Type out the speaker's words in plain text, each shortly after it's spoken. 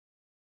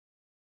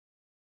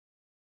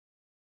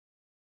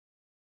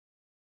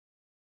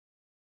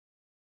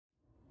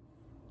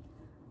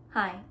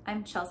Hi,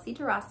 I'm Chelsea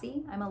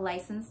Derossi. I'm a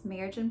licensed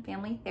marriage and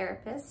family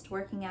therapist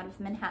working out of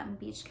Manhattan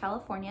Beach,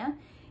 California,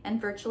 and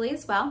virtually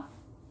as well.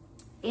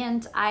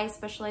 And I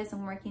specialize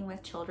in working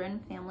with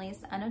children, families,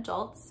 and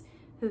adults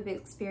who've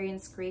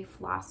experienced grief,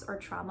 loss, or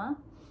trauma.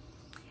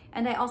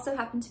 And I also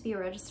happen to be a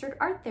registered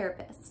art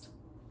therapist.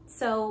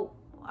 So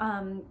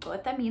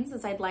what that means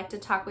is I'd like to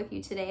talk with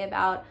you today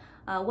about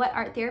what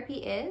art therapy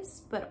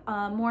is, but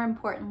more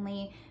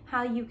importantly,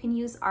 how you can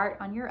use art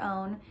on your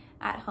own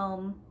at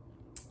home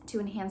to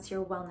enhance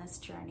your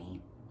wellness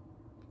journey.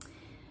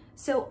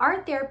 So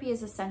art therapy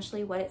is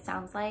essentially what it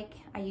sounds like.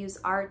 I use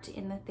art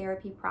in the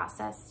therapy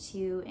process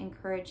to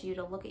encourage you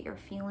to look at your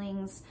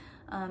feelings,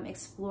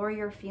 explore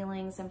your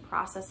feelings and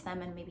process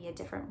them in maybe a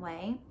different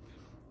way,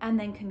 and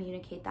then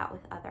communicate that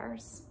with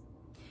others.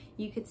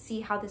 You could see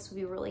how this would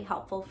be really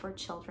helpful for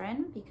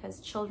children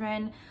because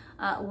children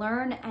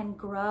learn and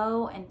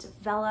grow and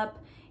develop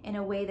in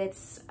a way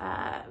that's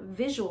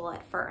visual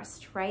at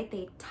first, right?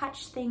 They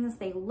touch things,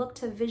 they look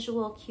to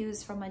visual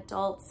cues from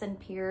adults and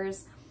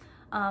peers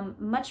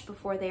much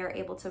before they are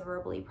able to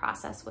verbally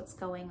process what's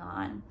going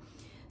on.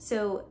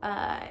 So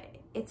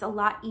it's a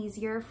lot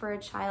easier for a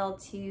child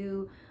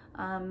to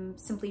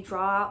simply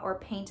draw or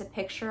paint a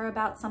picture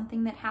about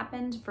something that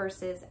happened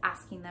versus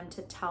asking them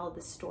to tell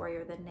the story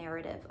or the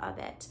narrative of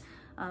it,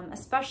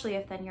 especially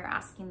if then you're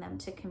asking them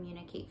to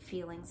communicate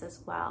feelings as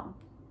well.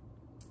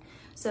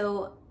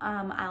 So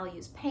I'll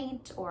use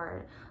paint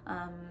or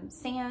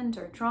sand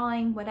or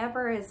drawing,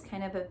 whatever is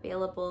kind of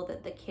available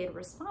that the kid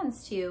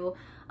responds to,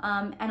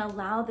 and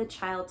allow the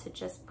child to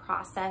just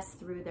process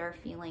through their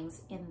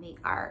feelings in the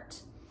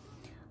art.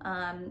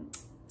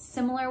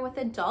 Similar with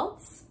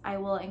adults, I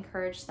will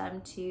encourage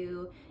them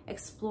to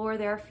explore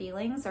their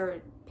feelings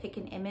or pick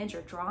an image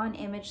or draw an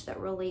image that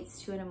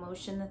relates to an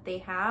emotion that they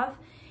have.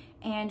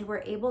 And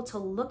we're able to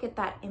look at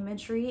that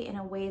imagery in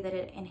a way that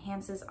it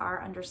enhances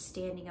our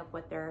understanding of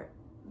what they're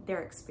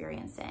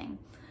experiencing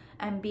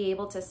and be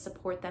able to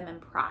support them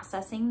in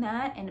processing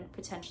that in a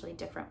potentially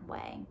different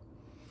way.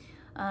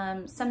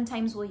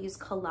 Sometimes we'll use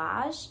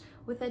collage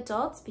with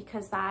adults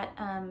because that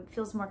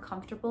feels more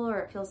comfortable, or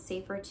it feels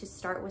safer to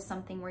start with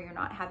something where you're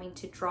not having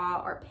to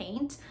draw or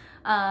paint.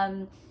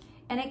 And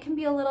it can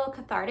be a little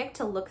cathartic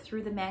to look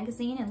through the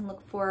magazine and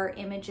look for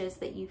images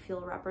that you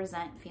feel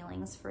represent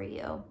feelings for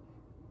you.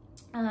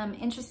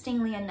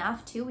 Interestingly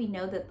enough too, we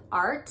know that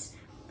art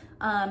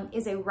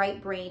is a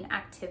right brain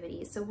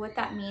activity. So what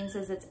that means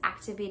is it's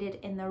activated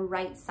in the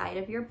right side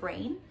of your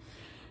brain.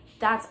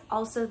 That's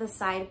also the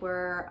side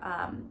where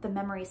the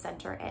memory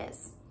center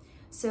is.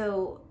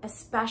 So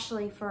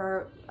especially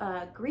for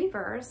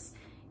grievers,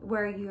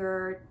 where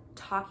you're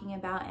talking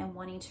about and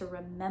wanting to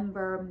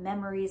remember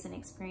memories and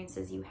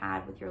experiences you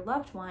had with your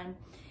loved one,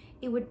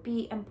 it would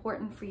be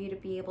important for you to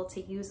be able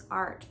to use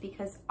art,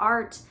 because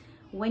art,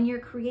 when you're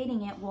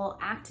creating it, will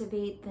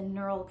activate the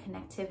neural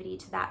connectivity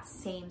to that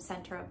same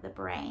center of the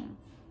brain.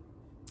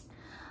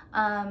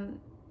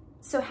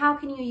 So how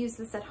can you use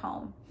this at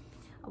home?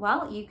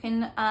 Well, you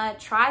can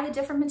try the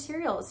different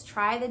materials,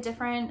 try the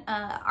different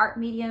art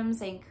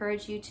mediums. I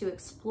encourage you to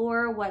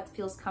explore what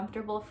feels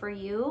comfortable for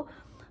you.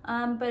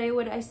 But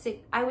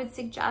I would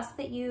suggest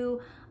that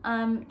you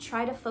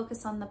try to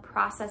focus on the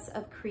process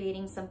of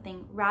creating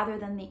something rather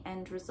than the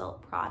end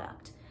result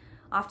product.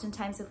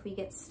 Oftentimes, if we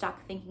get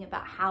stuck thinking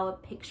about how a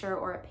picture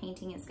or a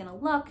painting is going to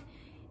look,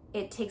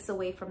 it takes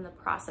away from the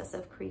process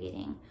of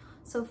creating.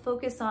 So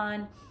focus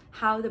on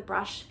how the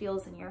brush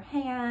feels in your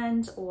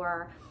hand,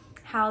 or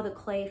how the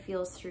clay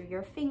feels through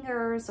your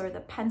fingers, or the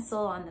pencil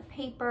on the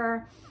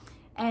paper,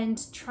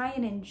 and try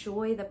and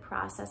enjoy the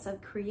process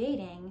of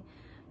creating,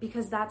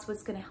 because that's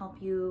what's going to help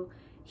you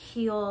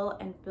heal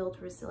and build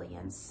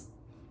resilience.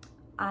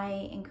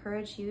 I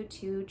encourage you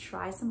to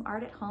try some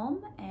art at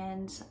home,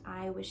 and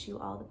I wish you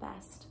all the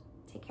best.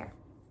 Take care.